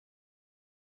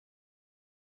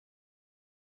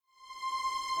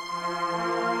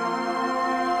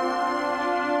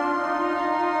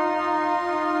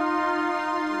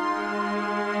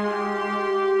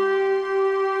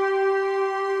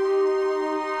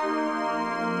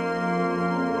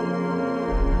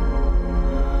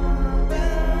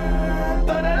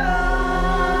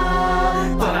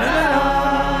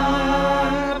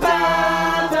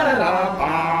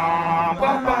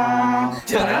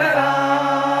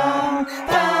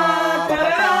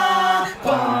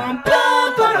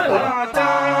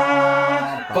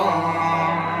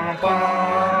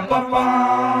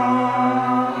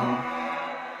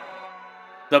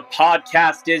The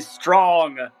podcast is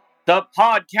strong. The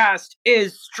podcast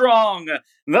is strong.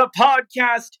 The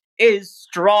podcast is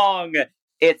strong.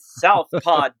 It's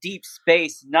Southpaw Deep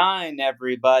Space Nine,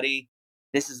 everybody.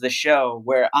 This is the show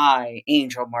where I,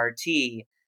 Angel Marti,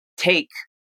 take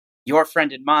your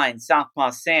friend and mine,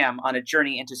 Southpaw Sam, on a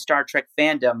journey into Star Trek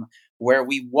fandom where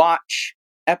we watch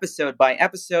episode by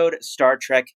episode Star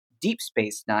Trek Deep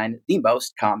Space Nine, the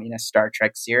most communist Star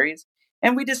Trek series.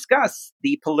 And we discuss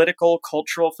the political,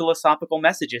 cultural, philosophical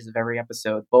messages of every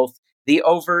episode, both the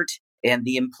overt and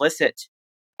the implicit.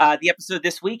 The episode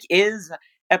this week is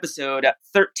episode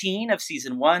 13 of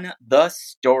season 1, The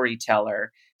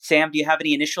Storyteller. Sam, do you have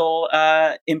any initial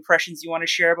impressions you want to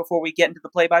share before we get into the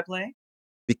play-by-play?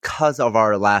 Because of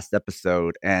our last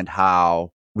episode and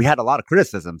how we had a lot of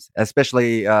criticisms,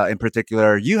 especially in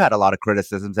particular, you had a lot of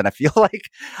criticisms. And I feel like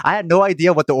I had no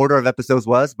idea what the order of episodes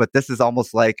was, but this is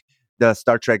almost like the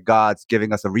Star Trek gods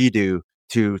giving us a redo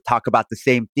to talk about the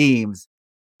same themes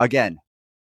again.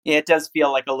 Yeah, it does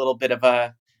feel like a little bit of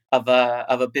a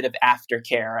bit of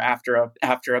aftercare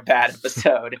after a bad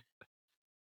episode.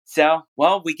 So,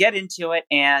 well, we get into it,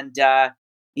 and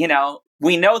we know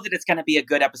that it's going to be a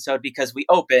good episode because we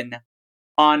open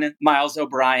on Miles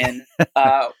O'Brien.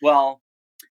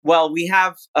 We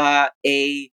have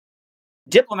a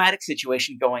diplomatic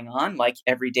situation going on, like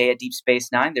every day at Deep Space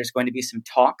Nine. There's going to be some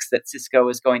talks that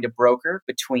Sisko is going to broker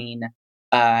between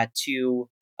two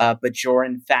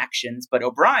Bajoran factions, but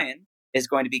O'Brien is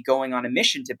going to be going on a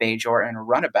mission to Bajor in a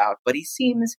runabout, but he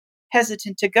seems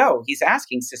hesitant to go. He's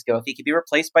asking Sisko if he could be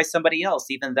replaced by somebody else,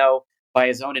 even though, by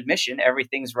his own admission,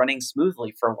 everything's running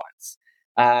smoothly for once.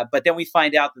 But then we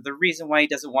find out that the reason why he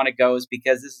doesn't want to go is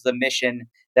because this is a mission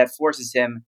that forces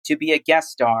him to be a guest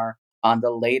star on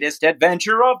the latest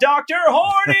adventure of Dr.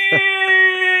 Horny!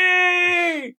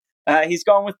 He's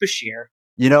going with Bashir.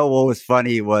 You know, what was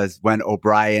funny was when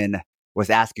O'Brien was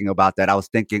asking about that, I was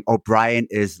thinking O'Brien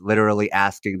is literally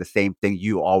asking the same thing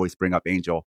you always bring up,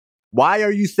 Angel. Why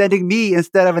are you sending me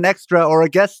instead of an extra or a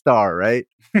guest star, right?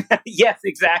 Yes,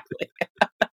 exactly.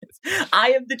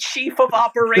 I am the chief of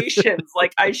operations.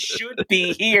 Like, I should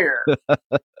be here.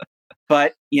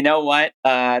 But you know what?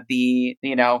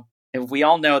 We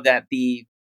all know that the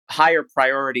higher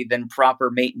priority than proper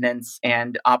maintenance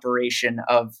and operation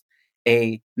of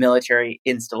a military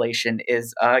installation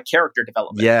is character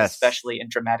development, yes, especially in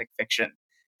dramatic fiction.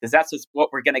 Because that's just what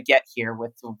we're going to get here.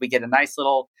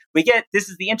 This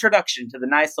is the introduction to the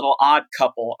nice little odd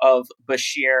couple of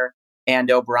Bashir and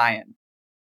O'Brien.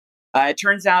 It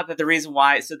turns out that the reason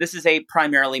why, so this is a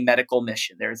primarily medical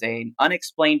mission. There's an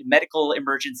unexplained medical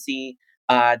emergency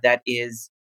that is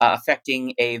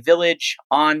affecting a village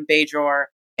on Bajor,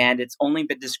 and it's only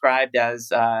been described as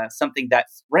something that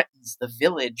threatens the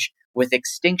village with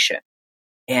extinction.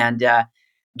 And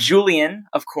Julian,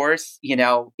 of course,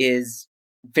 is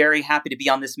very happy to be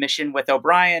on this mission with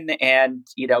O'Brien and,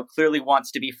 clearly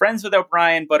wants to be friends with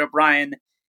O'Brien, but O'Brien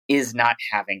is not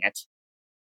having it.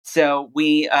 So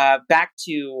we back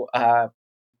to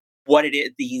what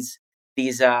it is,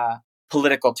 these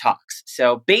political talks.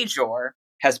 So Bajor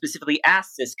has specifically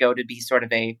asked Sisko to be sort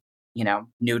of a,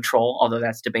 neutral, although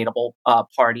that's debatable,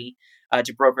 party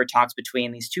to broker talks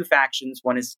between these two factions.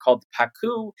 One is called the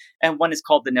Paku and one is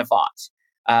called the Nevat.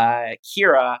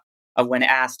 Kira, when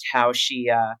asked how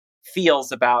she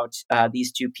feels about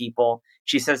these two people,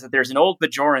 she says that there's an old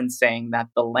Bajoran saying that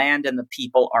the land and the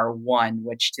people are one,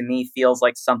 which to me feels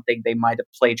like something they might have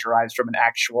plagiarized from an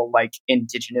actual,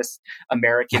 indigenous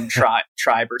American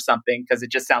tribe or something, because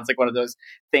it just sounds like one of those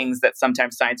things that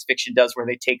sometimes science fiction does where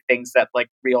they take things that,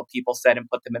 real people said and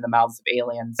put them in the mouths of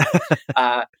aliens.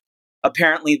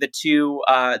 Apparently, the two,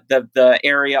 the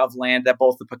area of land that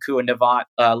both the Paku and Nevat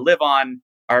live on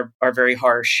are very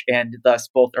harsh, and thus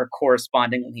both are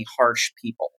correspondingly harsh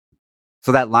people.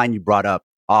 So that line you brought up,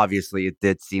 obviously it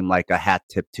did seem like a hat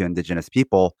tip to indigenous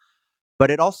people,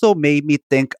 but it also made me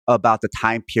think about the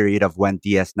time period of when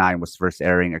DS9 was first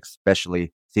airing,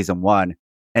 especially season 1.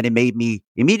 And it made me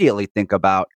immediately think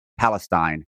about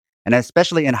Palestine. And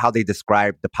especially in how they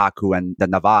described the Paku and the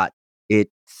Nevat, it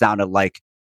sounded like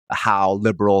how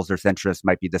liberals or centrists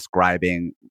might be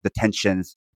describing the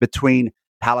tensions between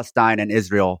Palestine and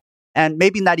Israel. And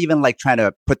maybe not even trying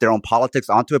to put their own politics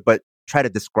onto it, but try to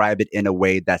describe it in a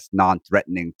way that's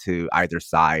non-threatening to either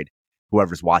side,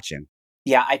 whoever's watching.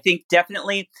 Yeah, I think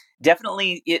definitely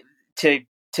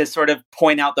to sort of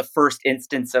point out the first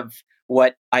instance of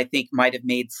what I think might have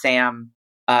made Sam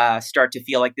start to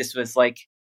feel like this was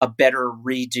a better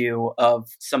redo of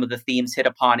some of the themes hit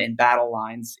upon in Battle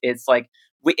Lines. It's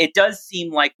it does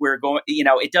seem like we're going,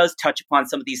 it does touch upon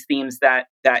some of these themes that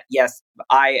yes,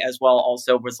 I as well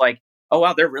also was oh,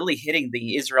 wow, they're really hitting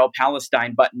the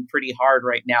Israel-Palestine button pretty hard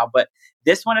right now. But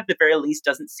this one, at the very least,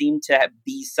 doesn't seem to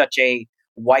be such a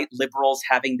white liberals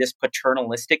having this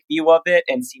paternalistic view of it,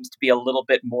 and seems to be a little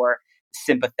bit more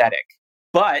sympathetic.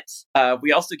 But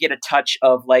we also get a touch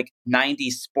of like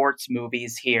 90s sports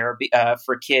movies here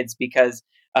for kids, because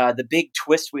the big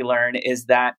twist we learn is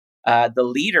that the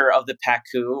leader of the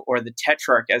Pacu, or the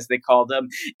Tetrarch as they call them,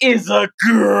 is a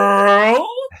girl.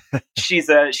 She's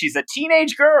a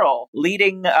teenage girl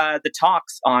leading the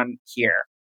talks on here.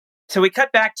 So we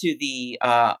cut back to the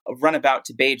runabout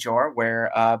to Bajor, where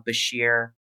Bashir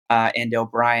and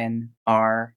O'Brien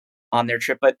are on their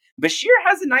trip. But Bashir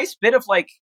has a nice bit of like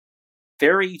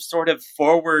very sort of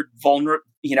forward,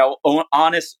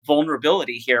 honest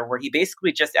vulnerability here, where he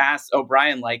basically just asks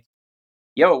O'Brien, like,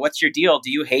 "Yo, what's your deal?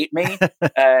 Do you hate me?"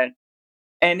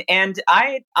 And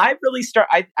I really start.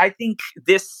 I think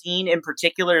this scene in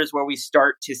particular is where we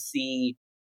start to see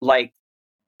like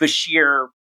Bashir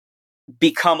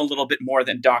become a little bit more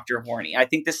than Dr. Horny. I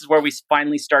think this is where we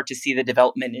finally start to see the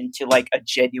development into like a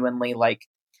genuinely like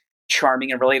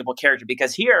charming and relatable character.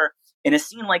 Because here, in a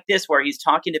scene like this where he's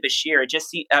talking to Bashir,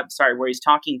 where he's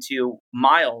talking to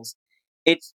Miles,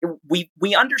 we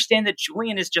understand that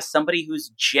Julian is just somebody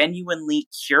who's genuinely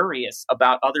curious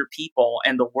about other people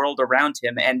and the world around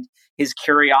him, and his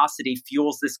curiosity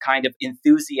fuels this kind of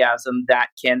enthusiasm that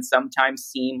can sometimes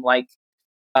seem like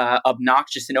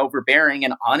obnoxious and overbearing.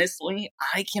 And honestly,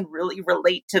 I can really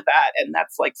relate to that, and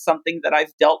that's like something that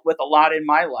I've dealt with a lot in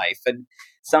my life. And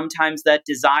sometimes that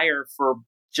desire for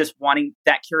just wanting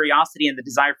that curiosity and the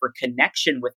desire for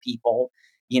connection with people,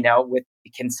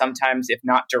 can sometimes, if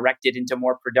not directed into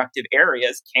more productive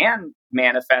areas, can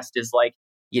manifest as like,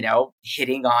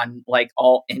 hitting on like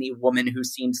any woman who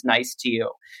seems nice to you.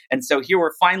 And so here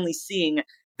we're finally seeing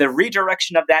the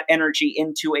redirection of that energy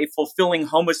into a fulfilling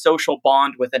homosocial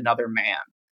bond with another man.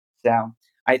 So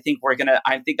I think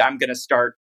I'm gonna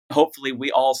start, hopefully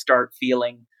we all start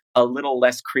feeling a little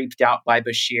less creeped out by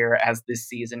Bashir as this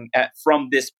season, from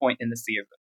this point in the season.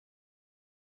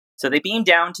 So they beam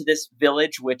down to this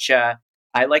village, which I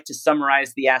like to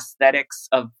summarize the aesthetics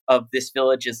of this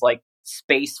village as like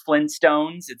space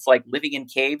Flintstones. It's like living in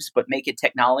caves, but make it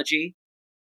technology.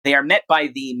 They are met by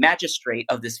the magistrate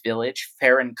of this village,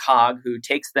 Farron Cog, who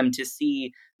takes them to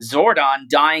see Zordon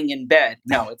dying in bed.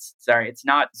 No, it's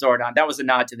not Zordon. That was a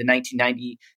nod to the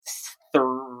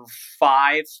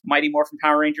 1995 Mighty Morphin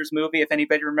Power Rangers movie, if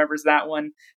anybody remembers that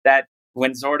one. That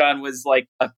when Zordon was like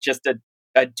just a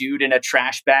dude in a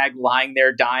trash bag lying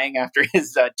there dying after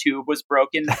his tube was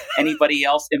broken. Anybody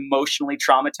else emotionally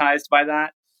traumatized by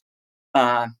that?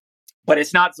 But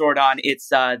it's not Zordon. It's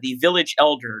the village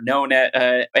elder, known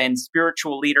and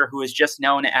spiritual leader, who is just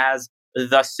known as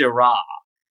the Sirah.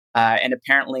 And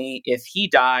apparently, if he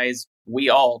dies, we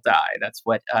all die. That's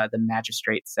what the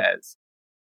magistrate says.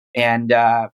 And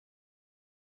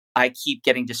I keep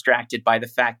getting distracted by the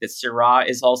fact that Syrah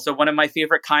is also one of my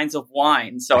favorite kinds of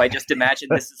wine. So I just imagine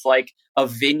this is like a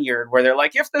vineyard where they're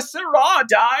like, if the Syrah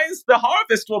dies, the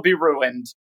harvest will be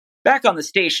ruined. Back on the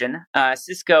station,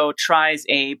 Sisko tries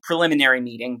a preliminary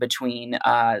meeting between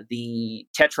the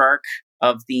Tetrarch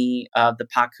of the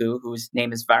Pacu, whose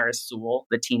name is Varys Sul,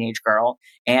 the teenage girl,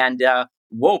 and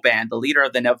Woban, the leader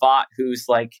of the Navat, who's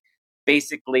like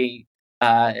basically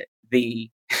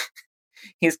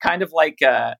he's kind of like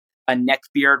a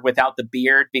neckbeard without the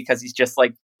beard, because he's just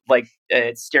like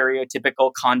a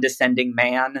stereotypical condescending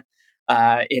man,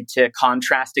 to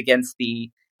contrast against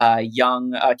the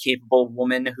young, capable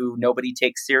woman who nobody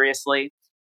takes seriously.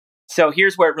 So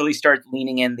here's where it really starts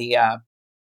leaning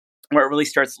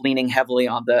heavily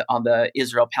on the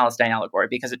Israel-Palestine allegory,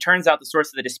 because it turns out the source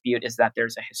of the dispute is that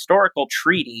there's a historical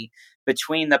treaty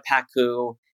between the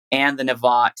Pacu and the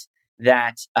Navat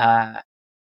that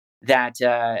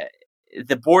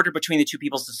the border between the two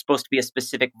peoples is supposed to be a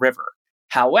specific river.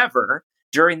 However,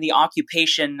 during the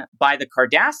occupation by the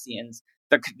Cardassians,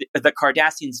 the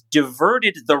Cardassians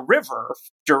diverted the river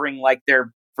during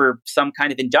for some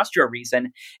kind of industrial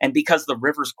reason, and because the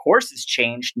river's course has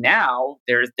changed, now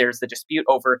there's the dispute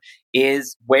over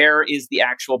where is the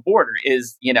actual border?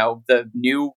 Has the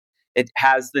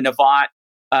Navat,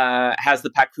 has the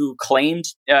Pacu claimed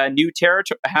new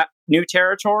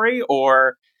territory,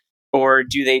 or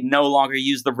do they no longer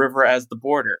use the river as the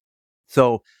border?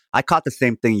 So I caught the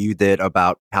same thing you did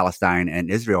about Palestine and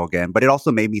Israel again, but it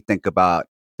also made me think about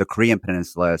the Korean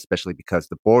Peninsula, especially because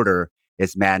the border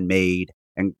is man-made,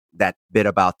 and that bit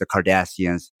about the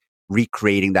Cardassians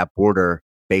recreating that border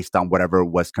based on whatever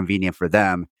was convenient for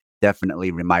them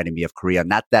definitely reminded me of Korea.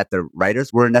 Not that the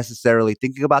writers were necessarily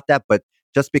thinking about that, but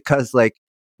just because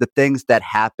the things that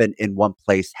happen in one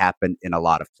place happen in a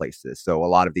lot of places. So a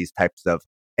lot of these types of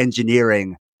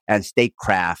engineering and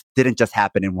statecraft didn't just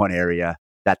happen in one area.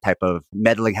 That type of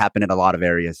meddling happened in a lot of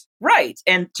areas. Right.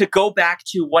 And to go back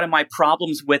to one of my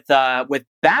problems with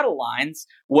battle lines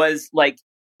was like,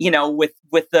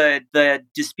 with the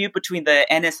dispute between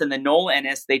the Ennis and the Null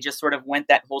Ennis, they just sort of went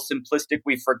that whole simplistic,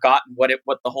 we've forgotten what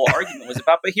the whole argument was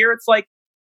about. But here it's like,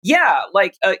 yeah,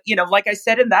 like, like I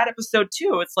said in that episode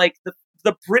too, it's like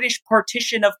the British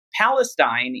partition of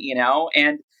Palestine,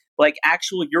 and like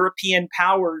actual European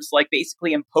powers, like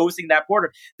basically imposing that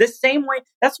border the same way.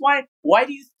 That's why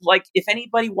do you like, if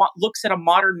anybody looks at a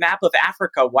modern map of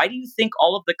Africa, why do you think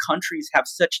all of the countries have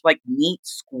such like neat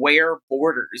square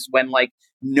borders when like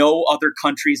no other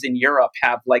countries in Europe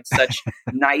have like such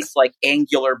nice like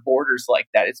angular borders like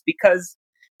that? It's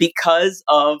because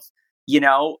of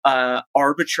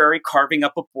arbitrary carving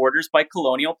up of borders by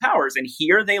colonial powers. And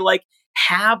here they like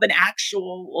have an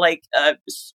actual like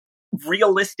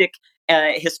realistic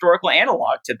historical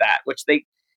analog to that, which they,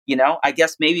 I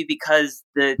guess maybe because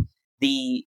the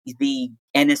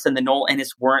Ennis and the Null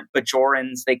Ennis weren't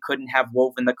Bajorans, they couldn't have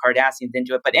woven the Cardassians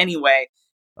into it. But anyway.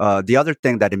 The other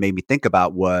thing that it made me think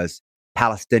about was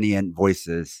Palestinian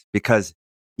voices, because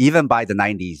even by the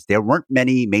 90s, there weren't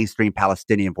many mainstream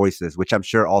Palestinian voices, which I'm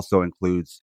sure also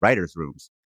includes writers' rooms.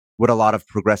 With a lot of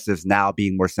progressives now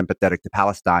being more sympathetic to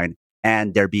Palestine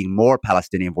and there being more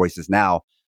Palestinian voices now,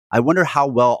 I wonder how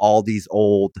well all these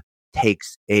old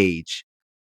takes age.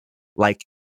 Like,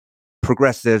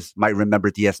 progressives might remember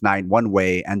DS9 one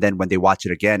way, and then when they watch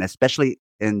it again, especially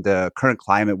in the current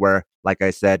climate where, like I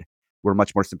said, we're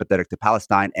much more sympathetic to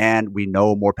Palestine and we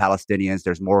know more Palestinians,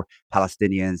 there's more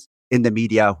Palestinians in the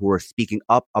media who are speaking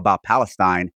up about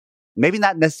Palestine. Maybe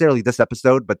not necessarily this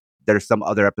episode, but there's some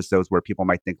other episodes where people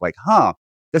might think like,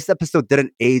 this episode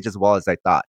didn't age as well as I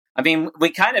thought. I mean, we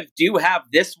kind of do have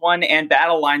this one and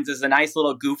Battle Lines as a nice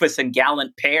little Goofus and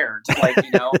Gallant pair to like,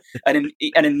 an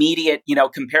immediate,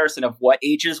 comparison of what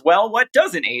ages well, what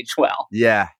doesn't age well.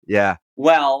 Yeah.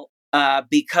 Well,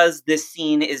 because this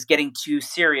scene is getting too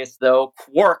serious, though,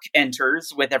 Quark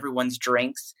enters with everyone's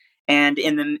drinks, and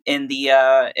when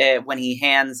he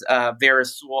hands Vera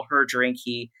Sewell her drink,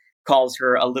 he calls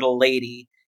her a little lady,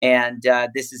 and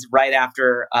this is right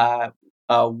after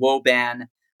Woban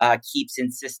keeps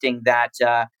insisting that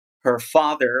her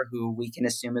father, who we can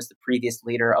assume is the previous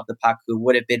leader of the Paku,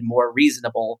 would have been more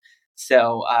reasonable.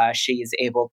 So she's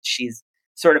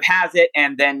sort of has it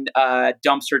and then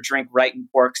dumps her drink right in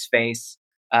Quark's face,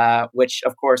 which,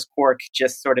 of course, Quark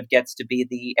just sort of gets to be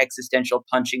the existential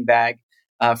punching bag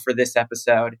for this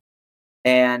episode.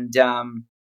 And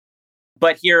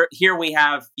but here we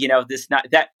have,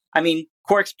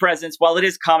 Quark's presence, while it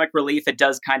is comic relief, it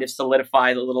does kind of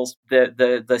solidify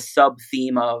the sub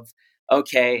theme of,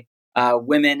 okay,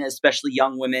 women, especially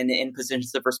young women in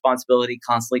positions of responsibility,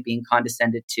 constantly being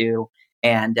condescended to,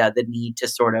 and the need to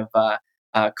sort of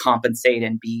compensate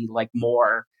and be like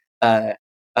more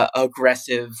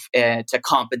aggressive to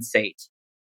compensate.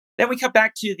 Then we cut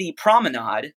back to the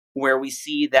promenade, where we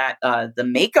see that the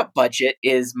makeup budget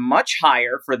is much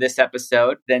higher for this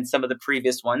episode than some of the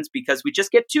previous ones, because we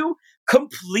just get two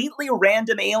completely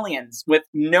random aliens with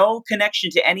no connection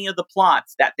to any of the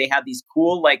plots. That they have these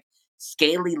cool, like,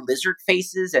 scaly lizard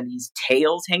faces and these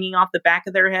tails hanging off the back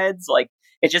of their heads. Like,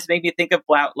 it just made me think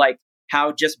about, like,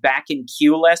 how just back in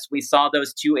QLess we saw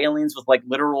those two aliens with, like,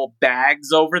 literal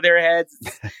bags over their heads.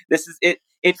 This is it.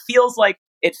 It feels like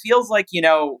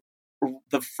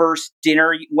the first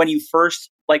dinner when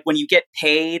you get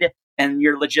paid and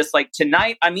you're just like,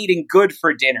 tonight I'm eating good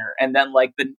for dinner, and then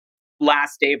like the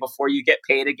last day before you get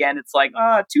paid again, it's like,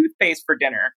 toothpaste for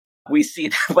dinner. We see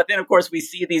that, but then of course we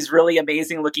see these really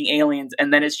amazing looking aliens,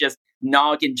 and then it's just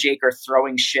Nog and Jake are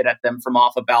throwing shit at them from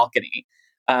off a balcony.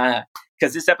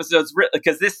 Because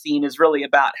this scene is really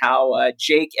about how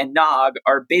Jake and Nog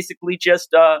are basically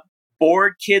just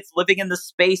bored kids living in the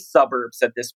space suburbs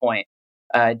at this point.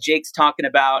 Jake's talking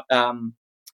about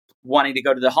wanting to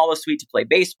go to the holosuite to play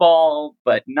baseball,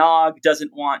 but Nog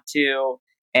doesn't want to.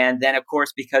 And then, of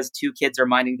course, because two kids are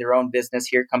minding their own business,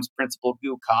 here comes Principal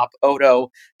Goo Cop. Odo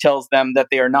tells them that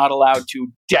they are not allowed to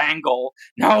dangle.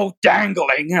 No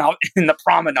dangling out in the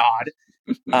promenade.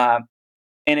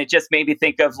 And it just made me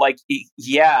think of like,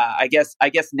 yeah, I guess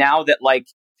now that like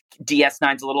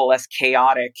DS9's a little less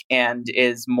chaotic and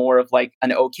is more of like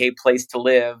an okay place to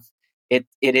live, it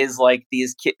is like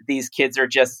these kids are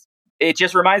just, it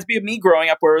just reminds me of me growing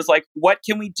up where it was like, what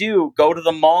can we do? Go to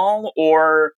the mall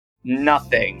or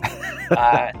nothing?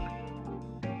 A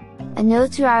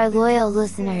note to our loyal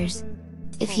listeners.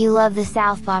 If you love the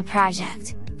Southpaw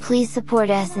Project, please support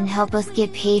us and help us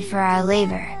get paid for our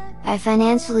labor, by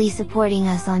financially supporting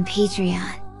us on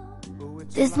Patreon.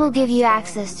 This will give you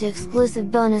access to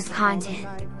exclusive bonus content,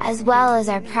 as well as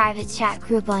our private chat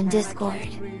group on Discord.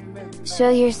 Show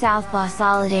your Southpaw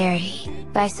solidarity,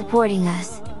 by supporting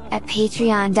us, at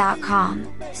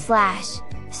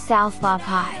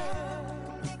patreon.com/southpawpod.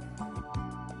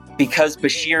 Because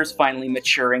Bashir's finally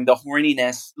maturing, the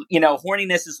horniness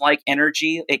is like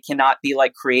energy. It cannot be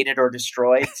like created or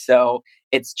destroyed. So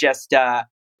it's just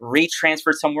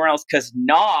retransferred somewhere else, because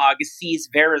Nog sees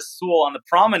Varys Sul on the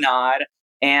promenade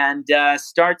and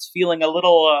starts feeling a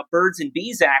little birds and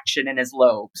bees action in his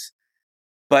lobes.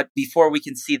 But before we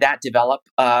can see that develop,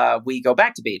 we go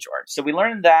back to Bajor. So we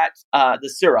learn that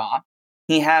the Sirah,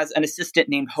 he has an assistant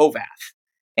named Hovath.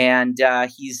 And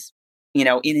he's, in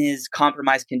his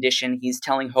compromised condition, he's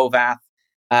telling Hovath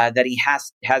that he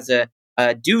has a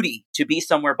duty to be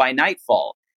somewhere by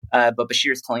nightfall. But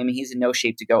Bashir's telling him he's in no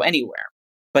shape to go anywhere.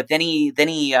 But then the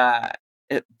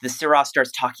Sirah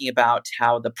starts talking about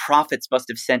how the prophets must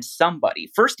have sent somebody.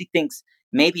 First, he thinks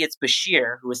maybe it's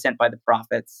Bashir who was sent by the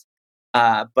prophets.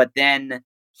 But then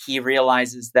he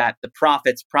realizes that the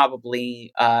prophets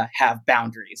probably have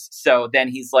boundaries. So then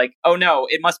he's like, oh no,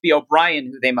 it must be O'Brien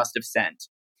who they must have sent.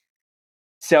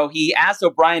 So he asks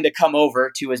O'Brien to come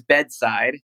over to his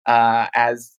bedside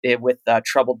with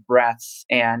troubled breaths.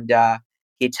 And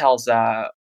he tells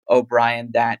O'Brien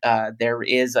that there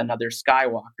is another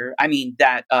Skywalker.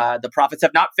 That the prophets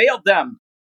have not failed them.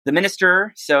 The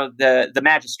minister, so the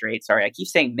magistrate, sorry, I keep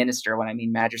saying minister when I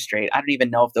mean magistrate. I don't even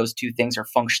know if those two things are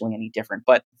functionally any different,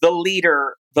 but the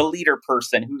leader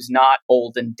person who's not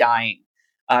old and dying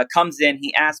comes in.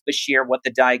 He asks Bashir what the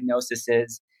diagnosis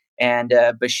is, and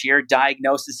Bashir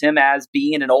diagnoses him as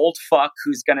being an old fuck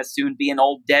who's going to soon be an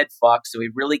old dead fuck, so he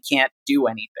really can't do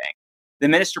anything. The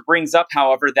minister brings up,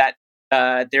 however, that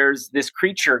there's this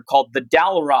creature called the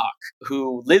Dal'Rok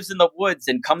who lives in the woods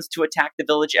and comes to attack the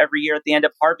village every year at the end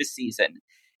of harvest season.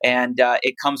 And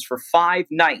it comes for 5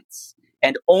 nights,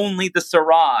 and only the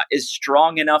Sirah is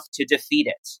strong enough to defeat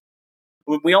it.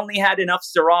 We only had enough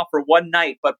Sirah for 1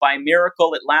 night, but by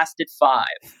miracle it lasted 5.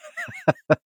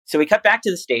 So we cut back to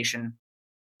the station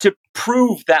to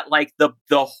prove that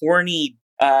the horny,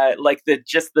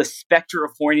 the specter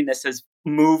of horniness has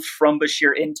moved from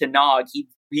Bashir into Nog. He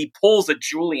pulls a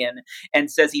Julian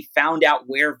and says he found out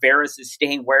where Varys is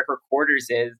staying, where her quarters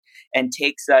is, and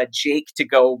takes Jake to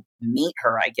go meet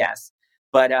her, I guess.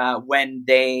 But when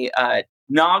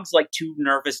Nog's too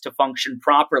nervous to function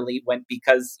properly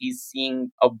because he's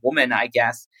seeing a woman, I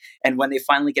guess. And when they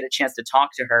finally get a chance to talk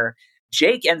to her,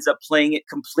 Jake ends up playing it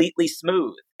completely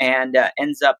smooth and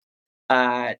ends up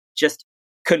just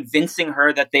convincing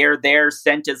her that they're there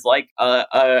sent as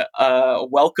a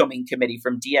welcoming committee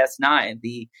from DS9,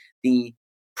 the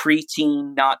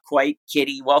preteen, not quite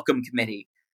kiddie welcome committee.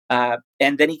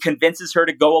 And then he convinces her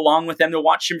to go along with them to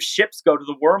watch some ships go to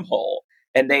the wormhole.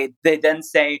 And they then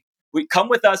say, come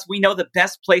with us, we know the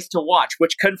best place to watch,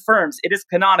 which confirms it is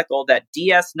canonical that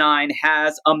DS9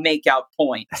 has a makeout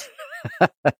point.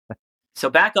 So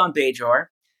back on Bajor,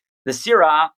 the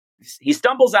Sirah, he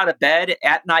stumbles out of bed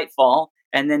at nightfall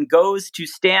and then goes to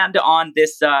stand on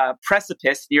this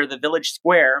precipice near the village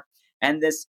square, and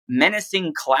this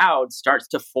menacing cloud starts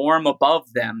to form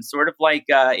above them, sort of like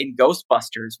in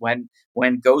Ghostbusters when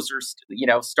Gozer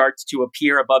starts to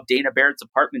appear above Dana Barrett's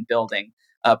apartment building.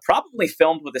 Probably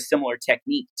filmed with a similar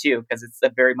technique too, because it's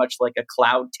very much like a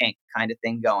cloud tank kind of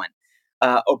thing going.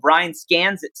 O'Brien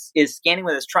is scanning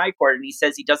with his tricorder, and he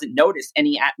says he doesn't notice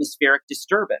any atmospheric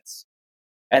disturbance.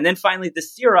 And then finally, the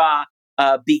Sirah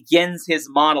begins his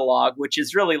monologue, which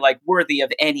is really worthy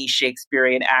of any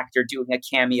Shakespearean actor doing a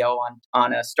cameo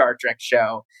on a Star Trek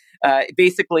show.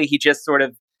 Basically, he just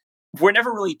we're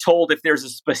never really told if there's a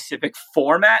specific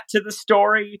format to the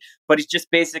story, but he's just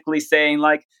basically saying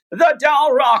the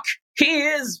Dal'Rok, he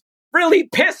is really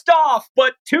pissed off,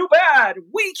 but too bad,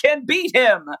 we can beat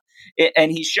him.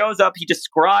 And he shows up, he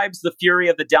describes the fury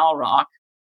of the Dal'Rok.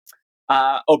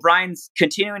 O'Brien's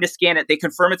continuing to scan it. They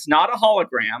confirm it's not a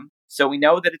hologram, so we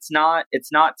know that it's not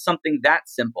something that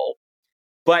simple.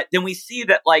 But then we see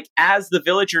that as the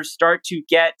villagers start to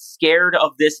get scared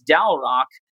of this Dal'Rok,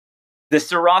 the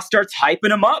Sirah starts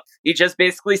hyping him up. He just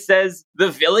basically says,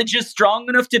 the village is strong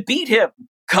enough to beat him.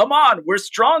 Come on, we're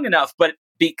strong enough. But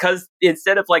because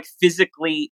instead of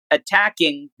physically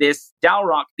attacking this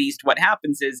Dal'Rok beast, what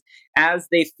happens is, as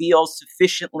they feel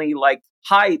sufficiently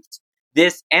hyped,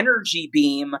 this energy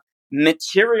beam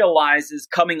materializes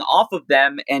coming off of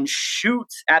them and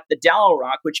shoots at the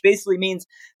Dal'Rok, which basically means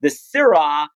the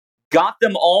Sirah got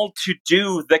them all to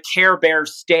do the Care Bear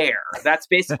stare. That's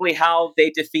basically how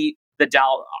they defeat the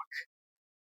Dal'Rok.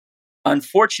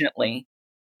 Unfortunately,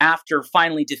 after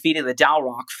finally defeating the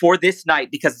Dal'Rok for this night,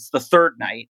 because it's the third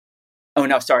night,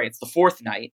 it's the fourth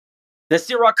night, the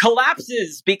Sirah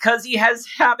collapses because he has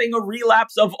having a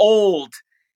relapse of old.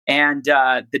 And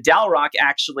the Dal'Rok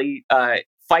actually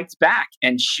fights back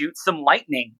and shoots some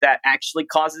lightning that actually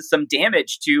causes some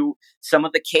damage to some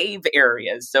of the cave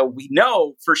areas. So we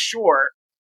know for sure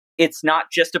it's not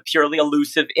just a purely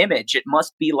elusive image. It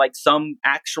must be like some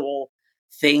actual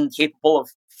thing capable of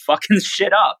fucking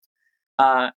shit up.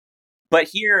 But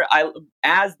here,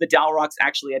 as the Dal'Rok's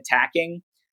actually attacking,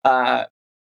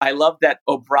 I love that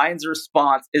O'Brien's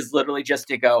response is literally just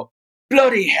to go,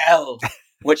 bloody hell,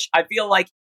 which I feel like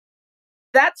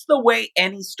that's the way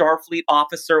any Starfleet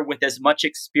officer with as much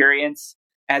experience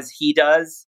as he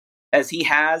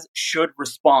has, should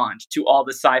respond to all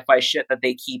the sci-fi shit that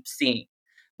they keep seeing.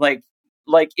 Like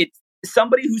it's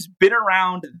somebody who's been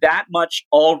around that much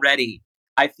already.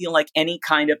 I feel like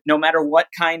no matter what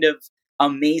kind of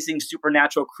amazing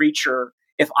supernatural creature,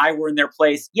 if I were in their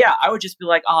place, I would just be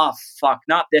like, oh, fuck,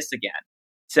 not this again.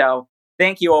 So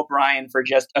thank you, O'Brien, for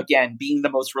just, again, being the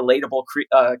most relatable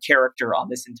character on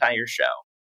this entire show.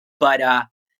 But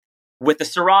with the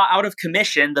Sirah out of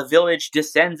commission, the village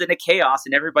descends into chaos,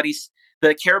 and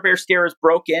the Care Bear stare is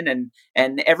broken,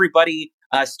 and everybody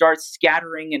starts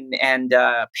scattering and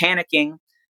panicking.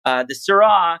 The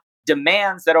Sirah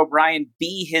demands that O'Brien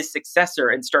be his successor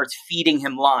and starts feeding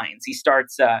him lines. He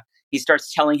starts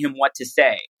telling him what to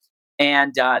say.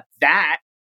 And that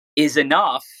is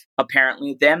enough,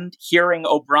 apparently. Them hearing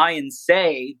O'Brien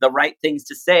say the right things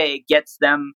to say gets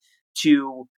them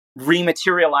to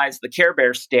rematerialize the Care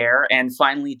Bear stare and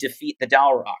finally defeat the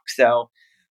Dal'Rok. So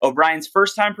O'Brien's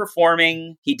first time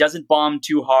performing, he doesn't bomb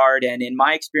too hard, and in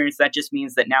my experience, that just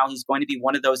means that now he's going to be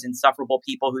one of those insufferable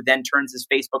people who then turns his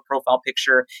Facebook profile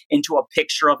picture into a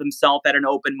picture of himself at an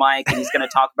open mic, and he's going to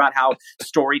talk about how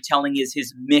storytelling is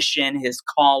his mission, his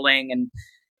calling,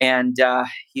 and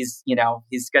he's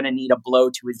going to need a blow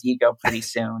to his ego pretty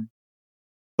soon.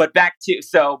 But back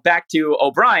to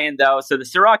O'Brien, though. So the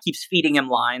Sirah keeps feeding him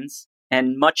lines.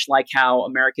 And much like how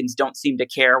Americans don't seem to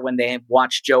care when they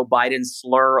watch Joe Biden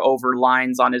slur over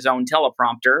lines on his own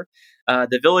teleprompter,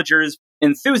 the villagers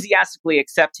enthusiastically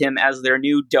accept him as their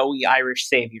new doughy Irish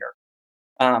savior.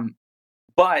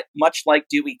 But much like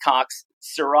Dewey Cox,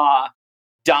 Sirah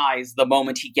dies the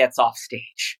moment he gets off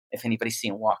stage. If anybody's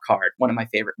seen Walk Hard, one of my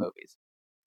favorite movies.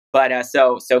 But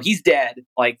so he's dead,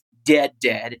 like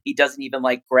dead. He doesn't even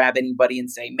like grab anybody and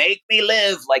say, "Make me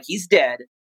live," like he's dead.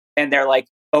 And they're like,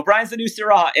 O'Brien's the new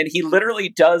Sirah, and he literally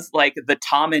does like the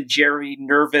Tom and Jerry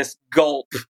nervous gulp,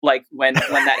 like when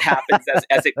that happens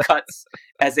as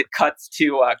it cuts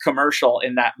to a commercial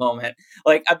in that moment.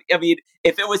 Like I mean,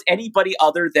 if it was anybody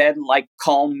other than like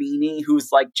Calm Meaney, who's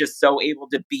like just so able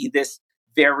to be this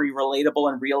very relatable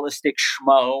and realistic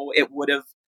schmo, it would have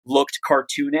looked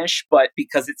cartoonish. But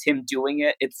because it's him doing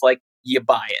it, it's like you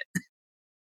buy it.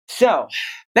 So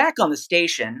back on the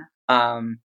station.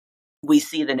 We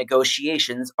see the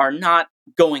negotiations are not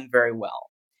going very well.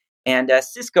 And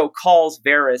Sisko calls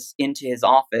Varys into his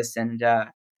office, and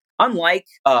unlike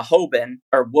Woban,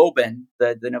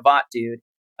 the Navat dude,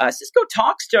 Sisko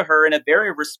talks to her in a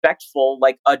very respectful,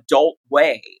 like adult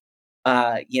way,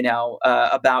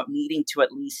 about needing to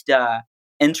at least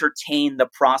entertain the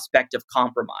prospect of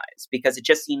compromise, because it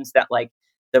just seems that like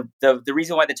the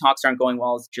reason why the talks aren't going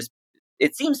well is just,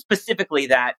 it seems specifically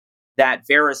that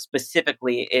Varys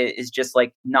specifically is just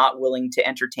like not willing to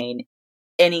entertain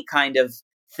any kind of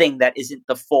thing that isn't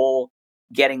the full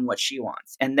getting what she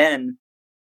wants. And then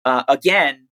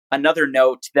again, another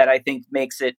note that I think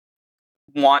makes it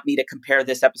want me to compare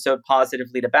this episode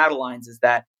positively to Battle Lines is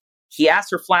that he asks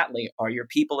her flatly, "Are your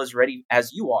people as ready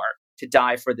as you are to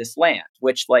die for this land?"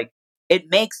 Which like it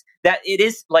makes that it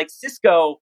is like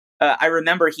Sisko. I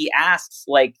remember he asks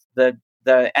like the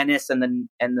Ennis and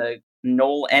the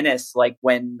Noel Ennis, like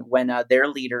when their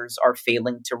leaders are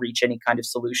failing to reach any kind of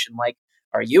solution, like,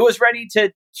 are you as ready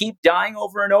to keep dying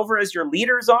over and over as your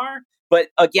leaders are? But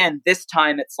again, this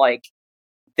time it's like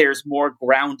there's more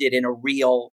grounded in a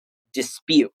real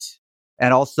dispute.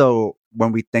 And also,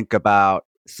 when we think about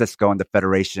Sisko and the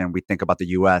Federation, we think about the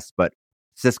U.S., but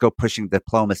Sisko pushing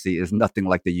diplomacy is nothing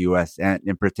like the U.S. And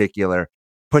in particular,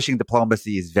 pushing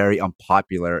diplomacy is very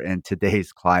unpopular in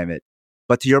today's climate.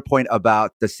 But to your point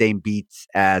about the same beats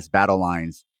as Battle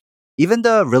Lines, even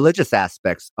the religious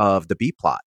aspects of the B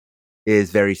plot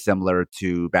is very similar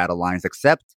to Battle Lines,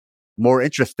 except more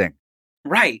interesting.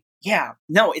 Right. Yeah.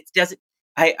 No, it doesn't.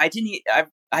 I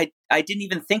I didn't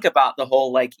even think about the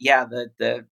whole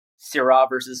the Syrah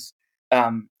versus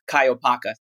Kai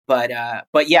Opaka.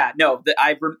 But yeah, no,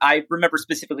 I remember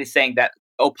specifically saying that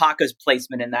Opaka's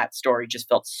placement in that story just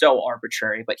felt so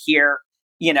arbitrary. But here,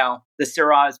 the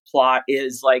Syrah's plot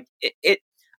is like it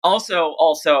also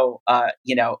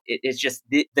it's just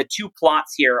the two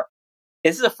plots here.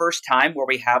 This is the first time where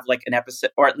we have like an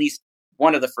episode, or at least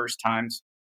one of the first times,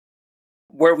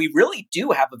 where we really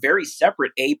do have a very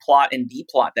separate A plot and B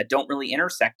plot that don't really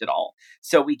intersect at all.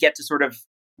 So we get to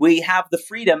we have the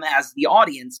freedom as the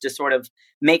audience to sort of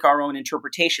make our own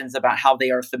interpretations about how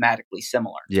they are thematically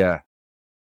similar. Yeah.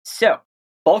 So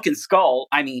Bulk and Skull,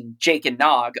 Jake and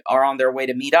Nog, are on their way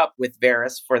to meet up with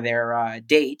Varys for their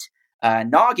date.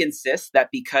 Nog insists that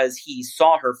because he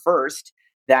saw her first,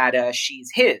 that she's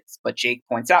his. But Jake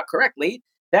points out correctly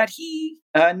that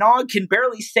Nog can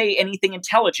barely say anything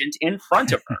intelligent in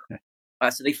front of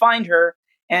her. So they find her,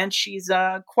 and she's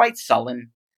quite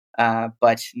sullen.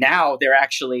 But now they're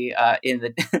actually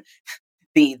in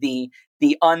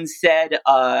the unsaid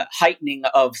heightening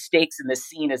of stakes in the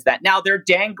scene is that now they're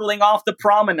dangling off the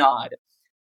promenade.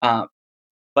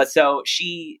 But so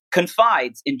she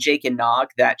confides in Jake and Nog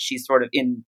that she's sort of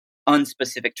in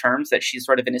unspecific terms, that she's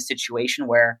sort of in a situation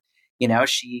where,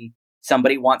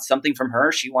 somebody wants something from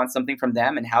her, she wants something from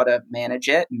them, and how to manage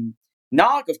it. And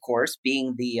Nog, of course,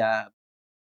 being the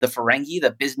Ferengi,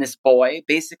 the business boy,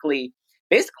 basically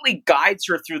guides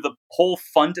her through the whole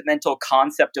fundamental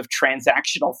concept of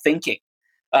transactional thinking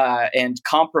and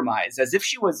compromise, as if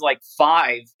she was like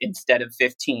 5 instead of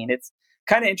 15. It's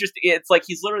kind of interesting. It's like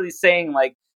he's literally saying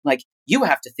like you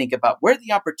have to think about where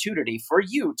the opportunity for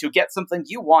you to get something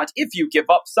you want if you give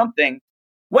up something.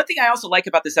 One thing I also like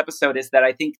about this episode is that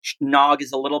I think Nog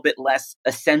is a little bit less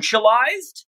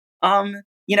essentialized,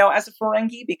 as a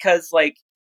Ferengi, because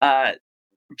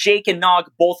Jake and Nog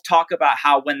both talk about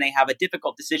how when they have a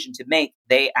difficult decision to make,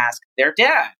 they ask their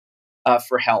dad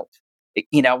for help,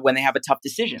 when they have a tough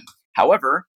decision.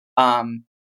 However,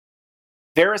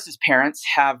 Varys' parents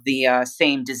have the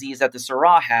same disease that the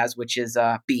Syrah has, which is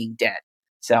being dead.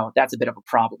 So that's a bit of a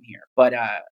problem here. But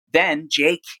then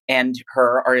Jake and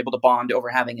her are able to bond over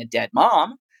having a dead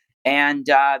mom, and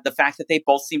the fact that they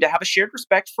both seem to have a shared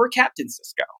respect for Captain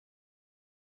Sisko.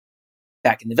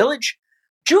 Back in the village,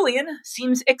 Julian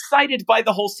seems excited by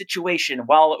the whole situation,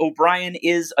 while O'Brien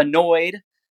is annoyed,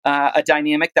 a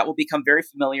dynamic that will become very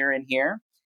familiar in here.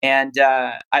 And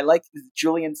I like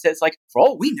Julian says, for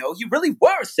all we know, you really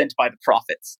were sent by the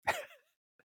prophets.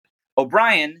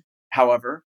 O'Brien,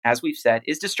 however, as we've said,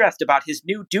 is distressed about his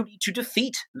new duty to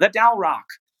defeat the Dal'Rok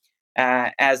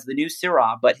as the new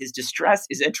Syrah, but his distress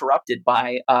is interrupted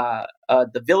by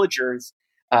the villagers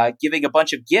giving a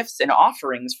bunch of gifts and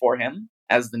offerings for him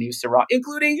as the new Syrah,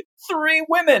 including 3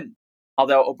 women.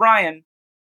 Although O'Brien,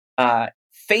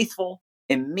 faithful,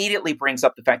 immediately brings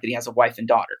up the fact that he has a wife and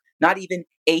daughter. Not even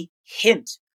a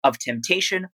hint of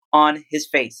temptation on his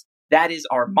face. That is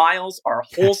our Miles, our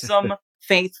wholesome,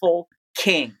 faithful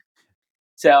king.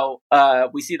 So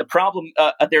we see the problem.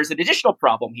 There's an additional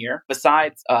problem here,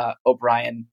 besides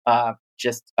O'Brien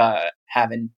just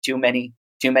having too many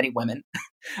women,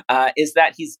 is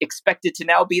that he's expected to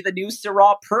now be the new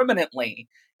Syrah permanently.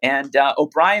 And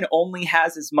O'Brien only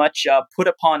has as much put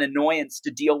upon annoyance to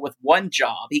deal with one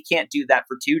job. He can't do that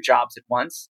for 2 jobs at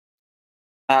once.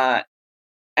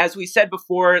 As we said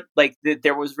before,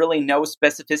 there was really no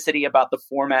specificity about the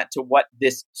format to what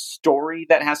this story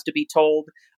that has to be told.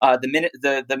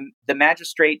 The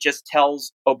magistrate just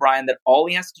tells O'Brien that all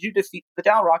he has to do to defeat the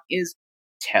Dal'Rok is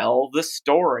tell the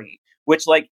story, which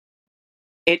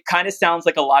it kind of sounds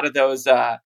like a lot of those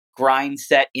grind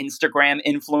set Instagram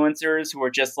influencers who are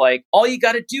just like, all you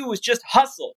got to do is just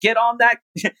hustle, get on that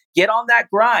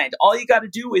grind. All you got to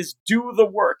do is do the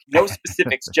work. No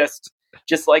specifics, just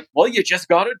well, you just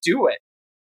got to do it.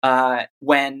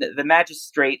 When the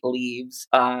magistrate leaves,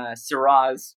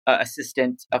 Syrah's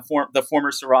assistant, the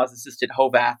former Syrah's assistant,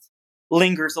 Hovath,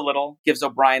 lingers a little, gives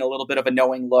O'Brien a little bit of a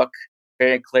knowing look,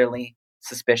 very clearly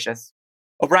suspicious.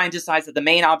 O'Brien decides that the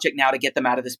main object now to get them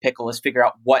out of this pickle is figure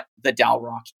out what the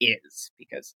Dal'Rok is.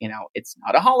 Because, it's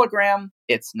not a hologram.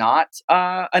 It's not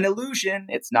an illusion.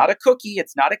 It's not a cookie.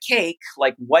 It's not a cake.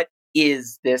 What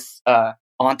is this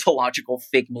ontological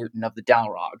fig Newton of the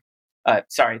Dal'Rok?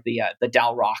 The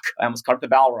Dal'Rok. I almost called it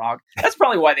the Balrog. That's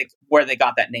probably where they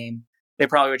got that name. They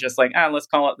probably were just like, let's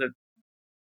call it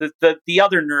the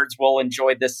other nerds will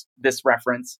enjoy this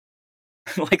reference.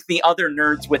 The other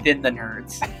nerds within the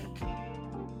nerds.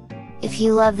 If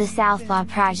you love the Southpaw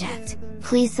Project,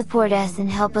 please support us and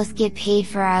help us get paid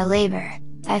for our labor,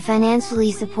 by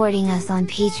financially supporting us on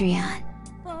Patreon.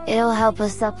 It'll help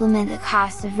us supplement the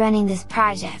cost of running this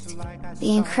project,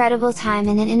 the incredible time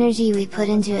and energy we put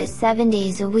into it 7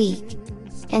 days a week.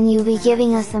 And you'll be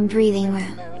giving us some breathing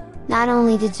room, not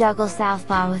only to juggle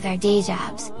Southpaw with our day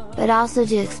jobs, but also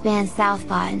to expand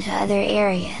Southpaw into other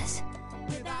areas.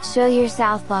 Show your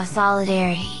Southpaw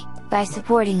solidarity by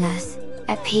supporting us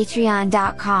at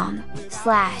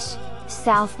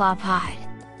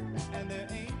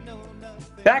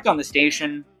patreon.com/southpawpod. Back on the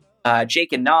station,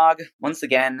 Jake and Nog, once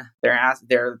again,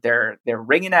 they're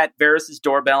ringing at Varys'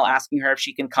 doorbell, asking her if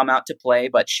she can come out to play,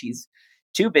 but she's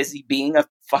too busy being a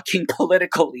fucking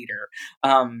political leader.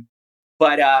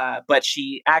 But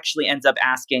she actually ends up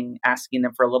asking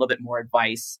them for a little bit more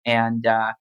advice, and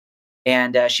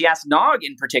she asked Nog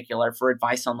in particular for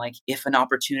advice on like if an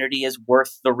opportunity is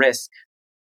worth the risk.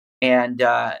 And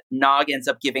Nog ends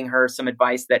up giving her some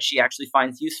advice that she actually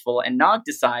finds useful, and Nog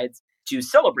decides to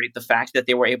celebrate the fact that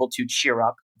they were able to cheer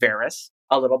up Varys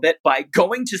a little bit by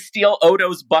going to steal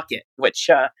Odo's bucket, which,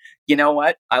 you know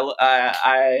what?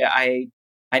 I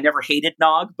never hated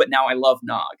Nog, but now I love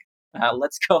Nog.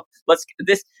 Let's go.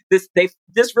 This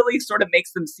really sort of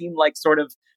makes them seem like sort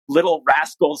of little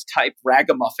rascals type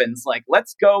ragamuffins. Like,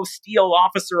 let's go steal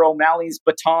Officer O'Malley's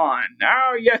baton.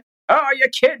 Oh, you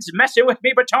kids messing with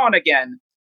me baton again.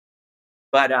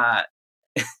 But,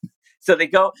 so they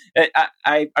go.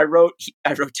 I wrote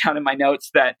down in my notes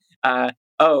that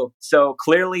so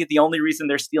clearly the only reason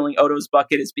they're stealing Odo's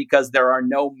bucket is because there are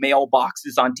no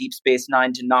mailboxes on Deep Space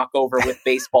Nine to knock over with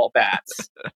baseball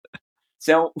bats.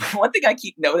 So one thing I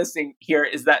keep noticing here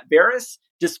is that Varys,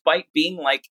 despite being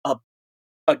like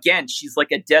she's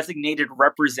like a designated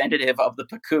representative of the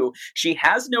Pacu, she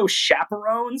has no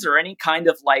chaperones or any kind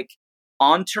of like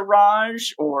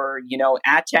entourage or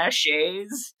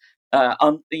attaches.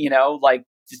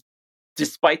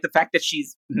 Despite the fact that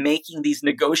she's making these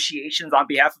negotiations on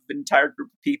behalf of an entire group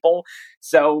of people.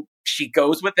 So she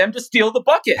goes with them to steal the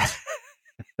bucket.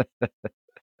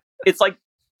 It's like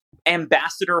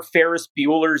Ambassador Ferris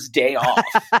Bueller's Day Off.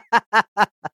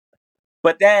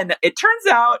 But then it turns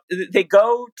out they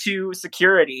go to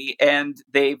security and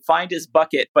they find his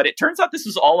bucket, but it turns out this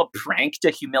was all a prank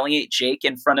to humiliate Jake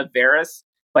in front of Varys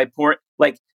by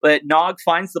Nog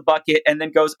finds the bucket and then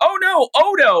goes, "Oh no,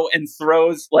 Odo!" and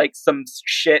throws like some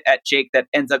shit at Jake that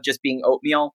ends up just being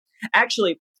oatmeal.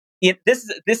 Actually, this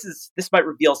might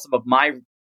reveal some of my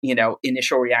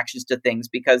initial reactions to things,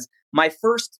 because my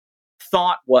first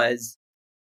thought was,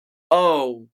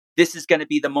 oh, this is going to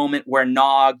be the moment where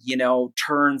Nog,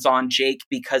 turns on Jake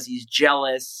because he's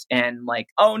jealous and like,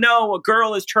 oh no, a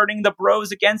girl is turning the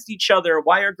bros against each other.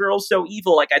 Why are girls so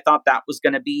evil? Like, I thought that was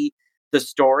going to be the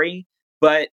story.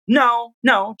 But no,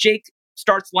 Jake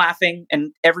starts laughing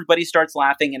and everybody starts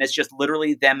laughing. And it's just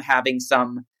literally them having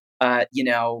some,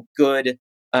 good,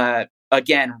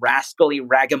 again, rascally,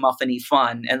 ragamuffin-y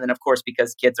fun. And then, of course,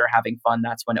 because kids are having fun,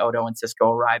 that's when Odo and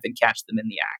Cisco arrive and catch them in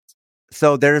the act.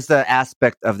 So there's the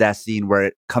aspect of that scene where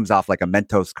it comes off like a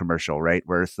Mentos commercial, right?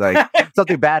 Where it's like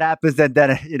something bad happens and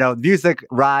then, music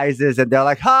rises and they're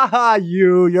like, ha ha,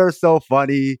 you're so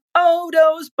funny.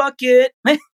 Odo's bucket.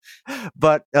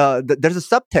 But there's a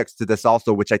subtext to this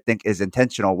also, which I think is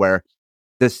intentional, where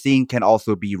the scene can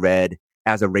also be read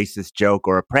as a racist joke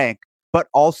or a prank, but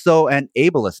also an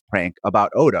ableist prank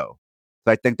about Odo.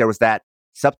 So I think there was that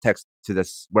subtext to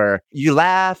this where you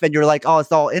laugh and you're like, oh,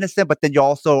 it's all innocent, but then you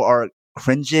also are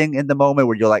cringing in the moment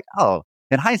where you're like, oh,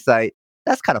 in hindsight,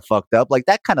 that's kind of fucked up. Like,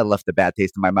 that kind of left a bad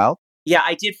taste in my mouth. Yeah,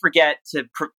 I did forget to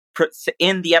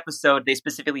in the episode, they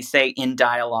specifically say in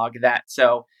dialogue that,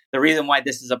 so the reason why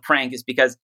this is a prank is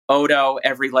because Odo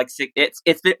every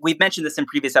we've mentioned this in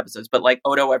previous episodes, but like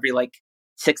Odo every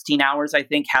 16 hours, I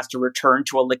think, has to return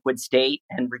to a liquid state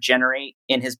and regenerate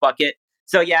in his bucket.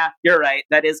 So yeah, you're right.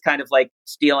 That is kind of like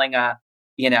stealing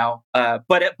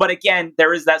but again,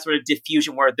 there is that sort of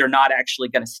diffusion where they're not actually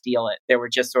going to steal it. They were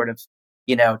just sort of,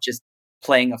 just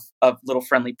playing a little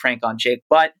friendly prank on Jake.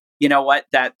 But you know what?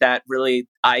 That really,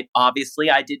 I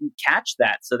didn't catch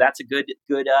that. So that's a good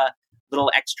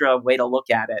little extra way to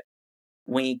look at it.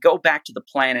 We go back to the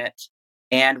planet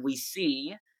and we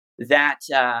see that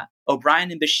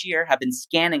O'Brien and Bashir have been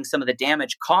scanning some of the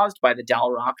damage caused by the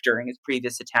Dal'Rok during his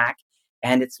previous attack,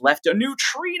 and it's left a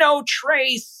neutrino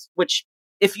trace, which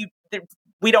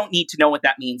we don't need to know what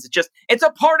that means. It's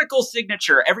a particle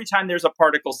signature. Every time there's a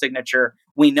particle signature,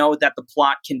 we know that the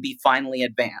plot can be finally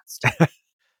advanced.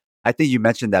 I think you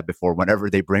mentioned that before. Whenever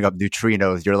they bring up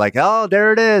neutrinos, you're like, oh,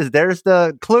 there it is. There's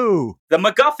the clue. The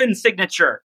MacGuffin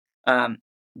signature.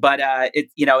 But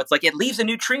it's like it leaves a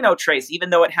neutrino trace,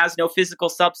 even though it has no physical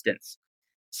substance.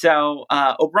 So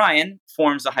O'Brien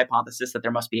forms a hypothesis that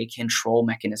there must be a control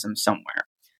mechanism somewhere.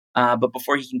 But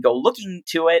before he can go looking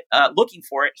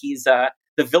for it,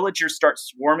 the villagers start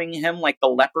swarming him like the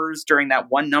lepers during that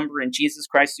one number in Jesus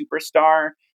Christ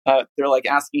Superstar. They're like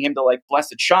asking him to like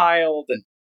bless a child, and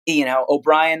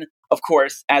O'Brien, of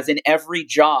course, as in every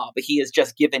job, he is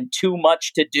just given too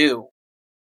much to do.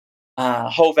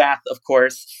 Hovath, of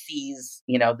course, sees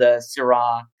the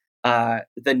Syrah,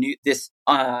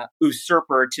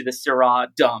 usurper to the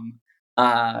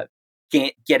Syrah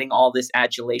getting all this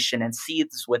adulation and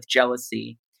seethes with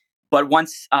jealousy. But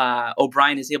once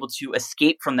O'Brien is able to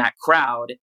escape from that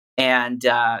crowd and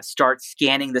start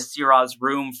scanning the Syrah's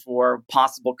room for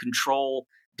possible control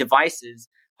devices,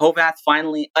 Hovath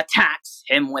finally attacks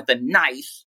him with a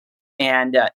knife.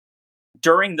 And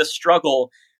during the struggle,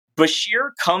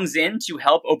 Bashir comes in to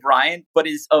help O'Brien, but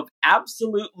is of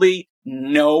absolutely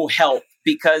no help,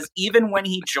 because even when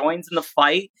he joins in the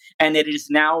fight and it is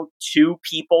now two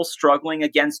people struggling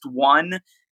against one,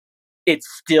 it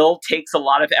still takes a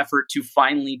lot of effort to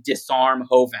finally disarm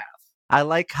Hovath. I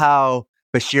like how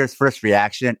Bashir's first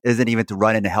reaction isn't even to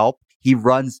run in to help. He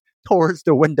runs towards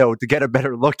the window to get a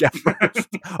better look at first.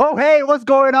 Oh, hey, what's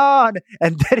going on?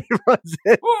 And then he runs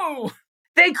in. Ooh,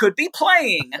 they could be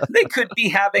playing. They could be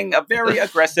having a very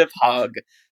aggressive hug.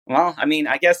 Well, I mean,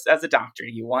 I guess as a doctor,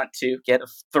 you want to get a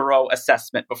thorough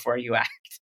assessment before you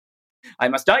act. I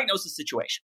must diagnose the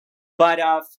situation. But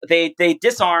they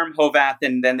disarm Hovath,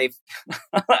 and then they.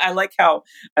 I like how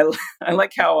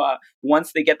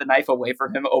once they get the knife away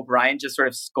from him, O'Brien just sort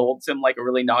of scolds him like a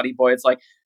really naughty boy. It's like,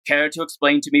 care to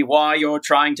explain to me why you're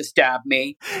trying to stab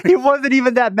me? He wasn't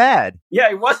even that mad. Yeah,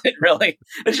 he wasn't really.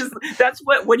 It's just that's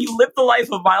what when you live the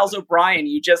life of Miles O'Brien,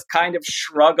 you just kind of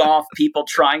shrug off people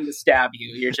trying to stab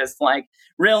you. You're just like,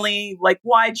 really, like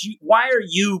why are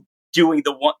you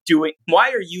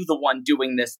the one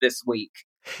doing this week?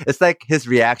 It's like his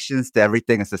reactions to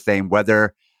everything is the same.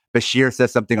 Whether Bashir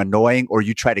says something annoying or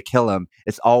you try to kill him,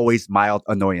 it's always mild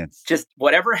annoyance. Just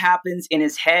whatever happens in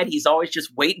his head, he's always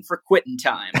just waiting for quitting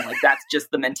time. Like that's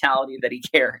just the mentality that he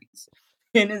carries.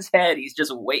 In his head, he's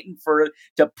just waiting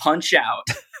to punch out.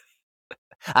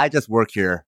 I just work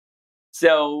here.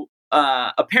 So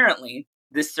apparently,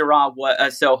 this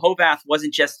Syrah so Hovath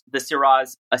wasn't just the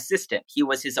Syrah's assistant; he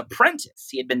was his apprentice.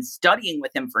 He had been studying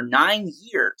with him for 9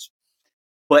 years.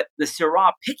 But the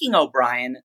Syrah picking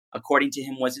O'Brien, according to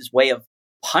him, was his way of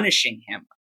punishing him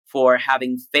for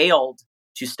having failed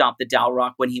to stop the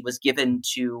Dal'Rok when he was given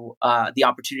to the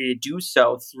opportunity to do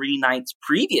so 3 nights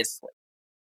previously.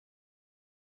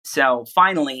 So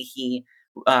finally,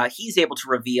 he's able to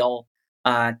reveal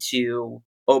to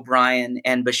O'Brien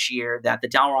and Bashir that the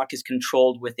Dal'Rok is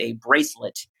controlled with a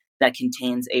bracelet that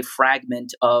contains a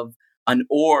fragment of an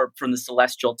orb from the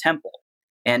Celestial Temple.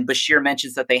 And Bashir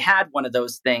mentions that they had one of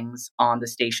those things on the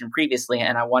station previously,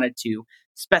 and I wanted to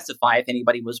specify, if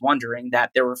anybody was wondering, that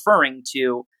they're referring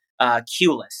to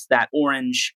Culus, that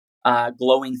orange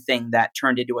glowing thing that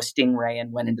turned into a stingray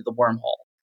and went into the wormhole.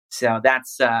 So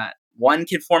that's one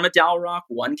can form a Dal'Rok,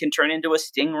 one can turn into a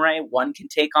stingray, one can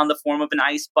take on the form of an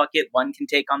ice bucket, one can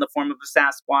take on the form of a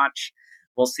Sasquatch.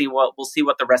 We'll see what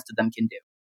the rest of them can do.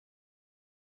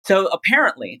 So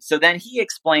apparently, then he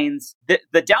explains that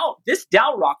this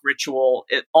Dal'Rok ritual,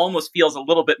 it almost feels a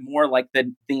little bit more like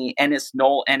the Ennis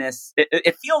Null Ennis.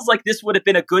 It feels like this would have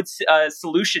been a good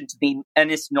solution to the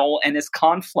Ennis Null Ennis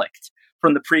conflict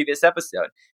from the previous episode,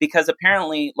 because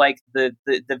apparently, like the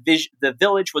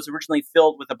village was originally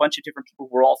filled with a bunch of different people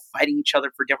who were all fighting each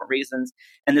other for different reasons,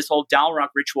 and this whole Dal'Rok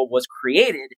ritual was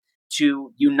created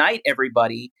to unite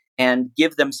everybody and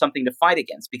give them something to fight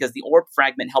against, because the orb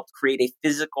fragment helped create a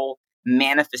physical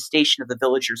manifestation of the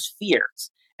villagers' fears,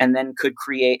 and then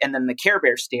the Care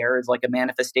Bear stare is like a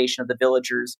manifestation of the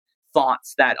villagers'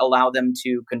 thoughts that allow them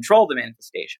to control the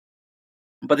manifestation.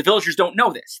 But the villagers don't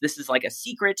know this. This is like a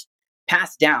secret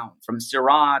passed down from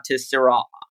Syrah to Syrah.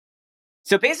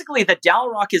 So basically, the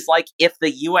Dal'Rok is like if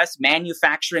the U.S.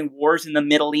 manufacturing wars in the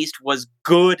Middle East was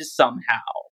good somehow.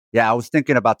 Yeah, I was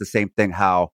thinking about the same thing,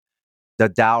 how the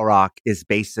Dal'Rok is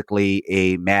basically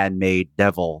a man-made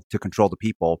devil to control the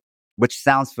people, which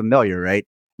sounds familiar, right?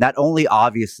 Not only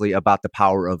obviously about the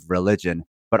power of religion,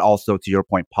 but also, to your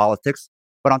point, politics.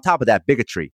 But on top of that,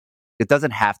 bigotry. It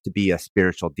doesn't have to be a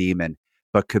spiritual demon,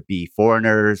 but could be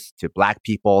foreigners, to black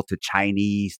people, to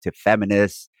Chinese, to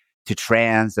feminists, to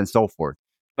trans, and so forth.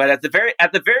 But at the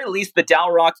very least, the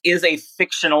Dal'Rok is a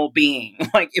fictional being.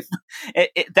 Like if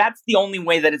that's the only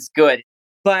way that it's good.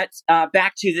 But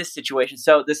back to this situation.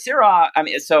 So the Syrah,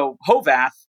 so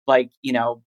Hovath,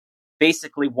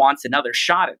 basically wants another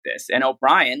shot at this. And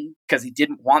O'Brien, because he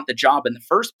didn't want the job in the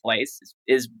first place,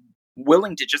 is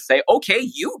willing to just say, okay,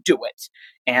 you do it.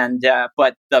 And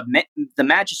but the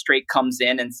magistrate comes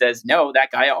in and says, no,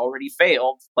 that guy already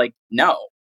failed. Like, no.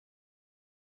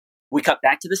 We cut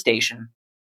back to the station.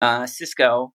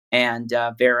 Sisko and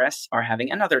Varys are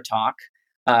having another talk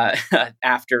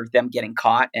after them getting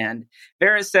caught. And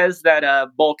Varys says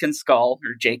that Bulk and Skull,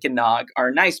 or Jake and Nog,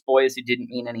 are nice boys who didn't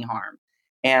mean any harm.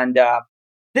 And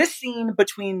this scene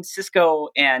between Sisko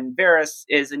and Varys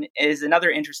is another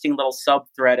interesting little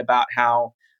sub-thread about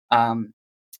how,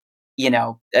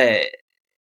 it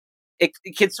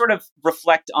can sort of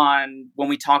reflect on when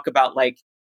we talk about like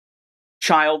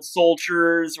child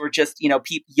soldiers or just,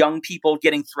 young people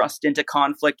getting thrust into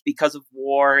conflict because of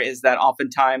war, is that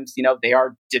oftentimes, they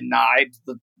are denied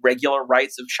the regular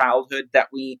rights of childhood that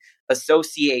we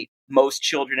associate most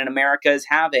children in America as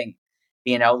having.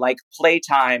 Like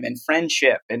playtime and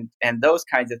friendship and those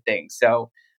kinds of things. So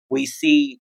we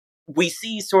see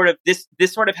sort of this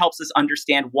sort of helps us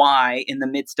understand why in the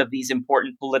midst of these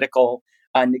important political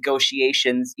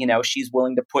negotiations, she's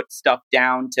willing to put stuff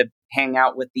down to hang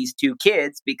out with these two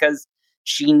kids, because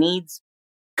she needs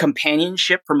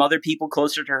companionship from other people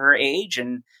closer to her age.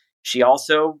 And she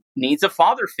also needs a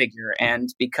father figure. And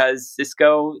because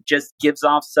Sisko just gives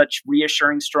off such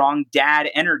reassuring, strong dad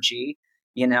energy,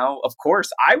 of course,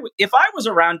 if I was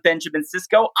around Benjamin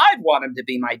Sisko, I'd want him to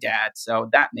be my dad. So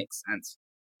that makes sense.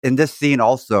 In this scene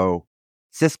also,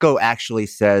 Sisko actually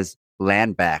says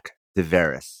land back to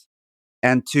Varys.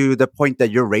 And to the point that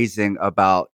you're raising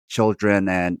about children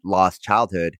and lost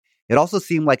childhood, it also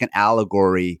seemed like an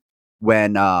allegory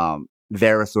when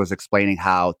Varys was explaining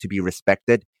how to be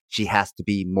respected, she has to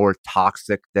be more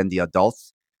toxic than the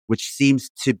adults, which seems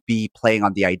to be playing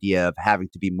on the idea of having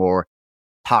to be more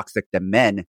toxic than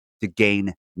men to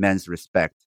gain men's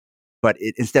respect. But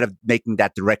instead of making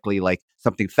that directly like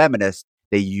something feminist,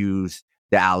 they use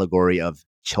the allegory of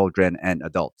children and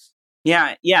adults.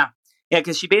 Yeah,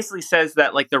 because she basically says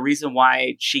that like the reason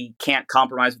why she can't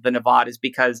compromise with the Navad is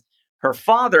because her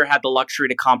father had the luxury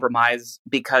to compromise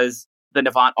because the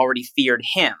Navad already feared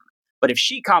him. But if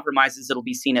she compromises, it'll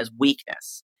be seen as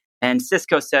weakness. And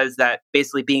Sisko says that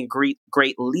basically being a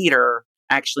great leader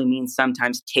actually means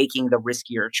sometimes taking the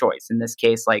riskier choice. In this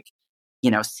case, like,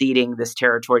 ceding this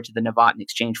territory to the Navad in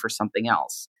exchange for something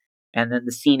else. And then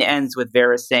the scene ends with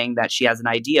Varys saying that she has an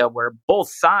idea where both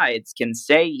sides can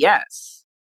say yes.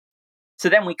 So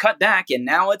then we cut back, and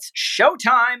now it's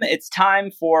showtime. It's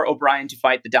time for O'Brien to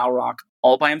fight the Dal'Rok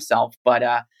all by himself. But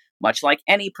much like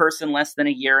any person less than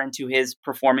a year into his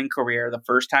performing career, the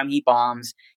first time he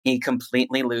bombs, he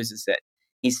completely loses it.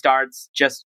 He starts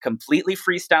just completely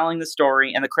freestyling the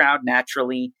story, and the crowd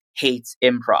naturally hates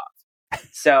improv.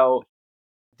 So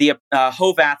the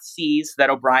Hovath sees that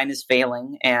O'Brien is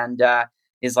failing and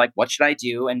is like, what should I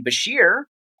do? And Bashir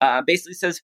basically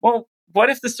says, well, what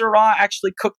if the Sirah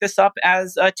actually cooked this up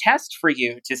as a test for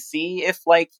you to see if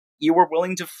like you were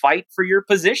willing to fight for your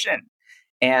position?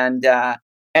 And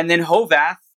then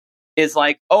Hovath is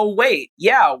like, oh, wait,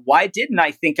 yeah, why didn't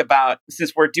I think about,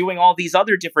 since we're doing all these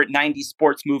other different 90s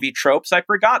sports movie tropes, I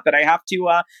forgot that I have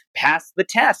to pass the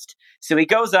test. So he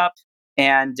goes up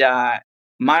and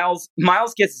Miles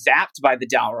gets zapped by the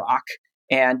Dal'Rok,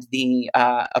 and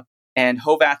and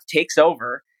Hovath takes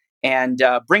over and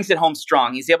brings it home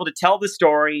strong. He's able to tell the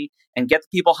story and get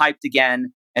the people hyped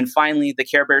again. And finally, the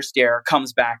Care Bear stare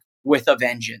comes back with a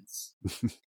vengeance.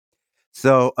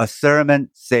 So a sermon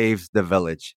saves the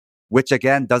village, which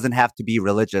again doesn't have to be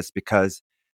religious because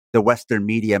the Western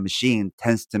media machine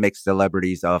tends to make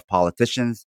celebrities of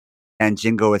politicians, and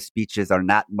jingoist speeches are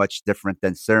not much different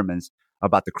than sermons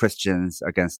about the Christians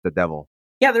against the devil.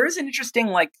 Yeah, there is an interesting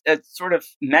like sort of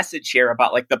message here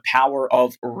about like the power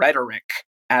of rhetoric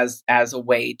as a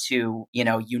way to,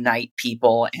 unite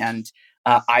people and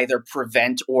either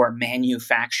prevent or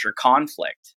manufacture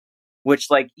conflict. Which,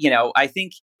 like, I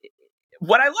think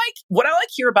what I like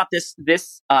here about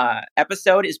this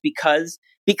episode is because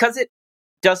it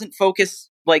doesn't focus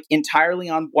like entirely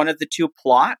on one of the two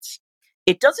plots.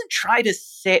 It doesn't try to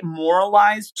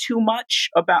moralize too much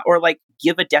about or like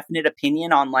give a definite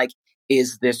opinion on like,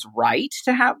 is this right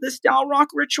to have this Dal'Rok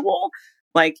ritual?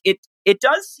 Like it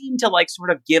does seem to like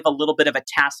sort of give a little bit of a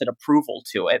tacit approval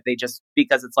to it. They just,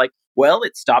 because it's like, well,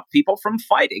 it stopped people from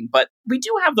fighting, but we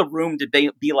do have the room to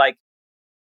be like,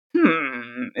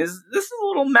 is this a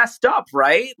little messed up,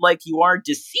 right? Like you are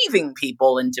deceiving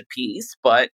people into peace,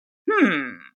 but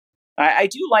I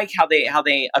do like how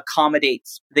they accommodate,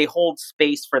 they hold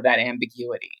space for that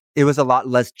ambiguity. It was a lot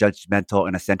less judgmental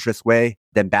in a centrist way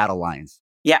than battle lines.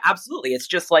 Yeah, absolutely. It's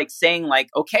just like saying like,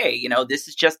 okay, this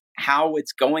is just how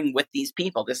it's going with these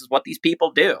people. This is what these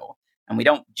people do. And we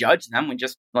don't judge them. We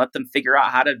just let them figure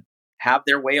out how to have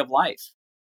their way of life.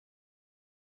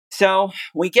 So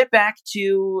we get back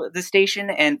to the station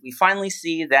and we finally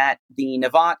see that the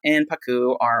Navot and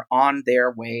Paku are on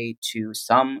their way to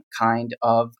some kind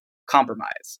of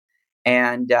compromise.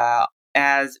 And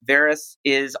as Varys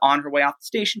is on her way off the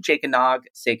station, Jake and Nog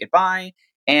say goodbye.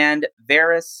 And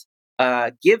Varys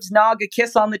gives Nog a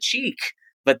kiss on the cheek.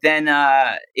 But then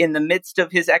in the midst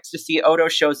of his ecstasy, Odo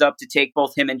shows up to take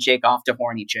both him and Jake off to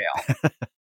horny jail.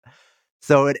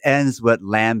 So it ends with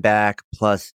land back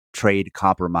plus trade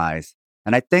compromise.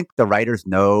 And I think the writers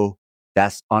know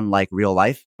that's unlike real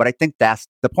life, but I think that's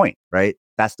the point, right?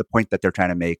 That's the point that they're trying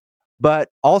to make. But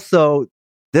also,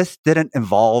 this didn't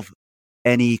involve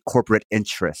any corporate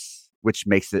interests, which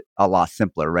makes it a lot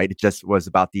simpler, right? It just was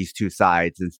about these two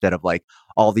sides instead of like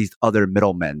all these other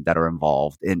middlemen that are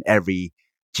involved in every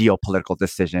geopolitical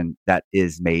decision that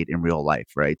is made in real life,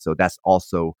 right? So that's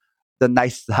also the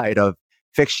nice side of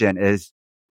fiction is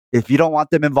if you don't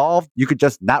want them involved, you could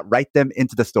just not write them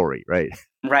into the story, right?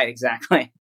 Right,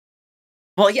 exactly.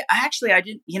 Well, yeah, actually, I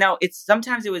didn't,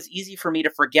 sometimes it was easy for me to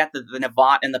forget that the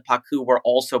Navot and the Paku were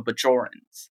also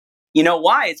Bajorans. You know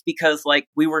why? It's because,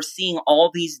 we were seeing all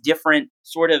these different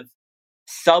sort of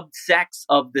subsects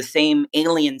of the same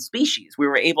alien species. We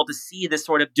were able to see this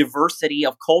sort of diversity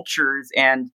of cultures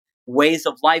and ways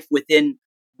of life within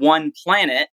one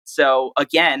planet. So,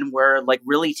 again, we're,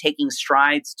 really taking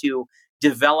strides to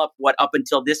develop what up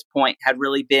until this point had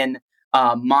really been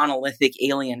monolithic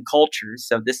alien cultures.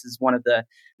 So this is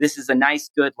a nice,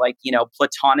 good,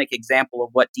 platonic example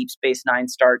of what Deep Space Nine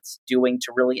starts doing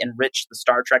to really enrich the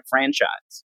Star Trek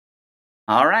franchise.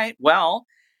 All right. Well,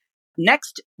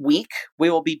 next week,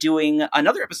 we will be doing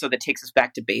another episode that takes us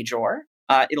back to Bajor.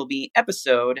 It'll be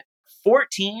episode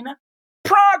 14,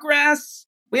 Progress.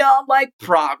 We all like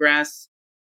progress.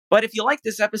 But if you like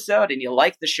this episode and you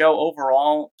like the show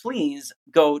overall, please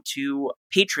go to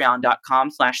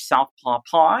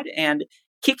patreon.com/southpawpod and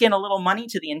kick in a little money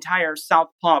to the entire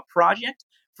Southpaw project.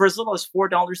 For as little as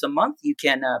 $4 a month, you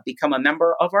can become a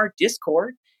member of our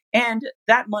Discord. And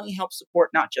that money helps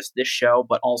support not just this show,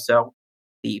 but also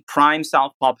the Prime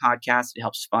Southpaw podcast. It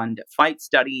helps fund Fight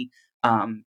Study,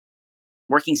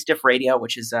 Working Stiff Radio,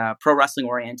 which is pro wrestling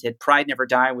oriented, Pride Never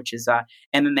Die, which is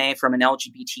MMA from an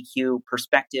LGBTQ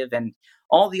perspective, and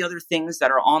all the other things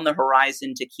that are on the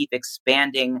horizon to keep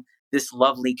expanding this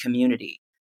lovely community.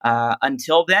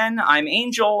 Until then, I'm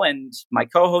Angel, and my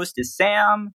co-host is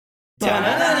Sam.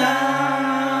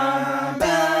 Da-da-da-da.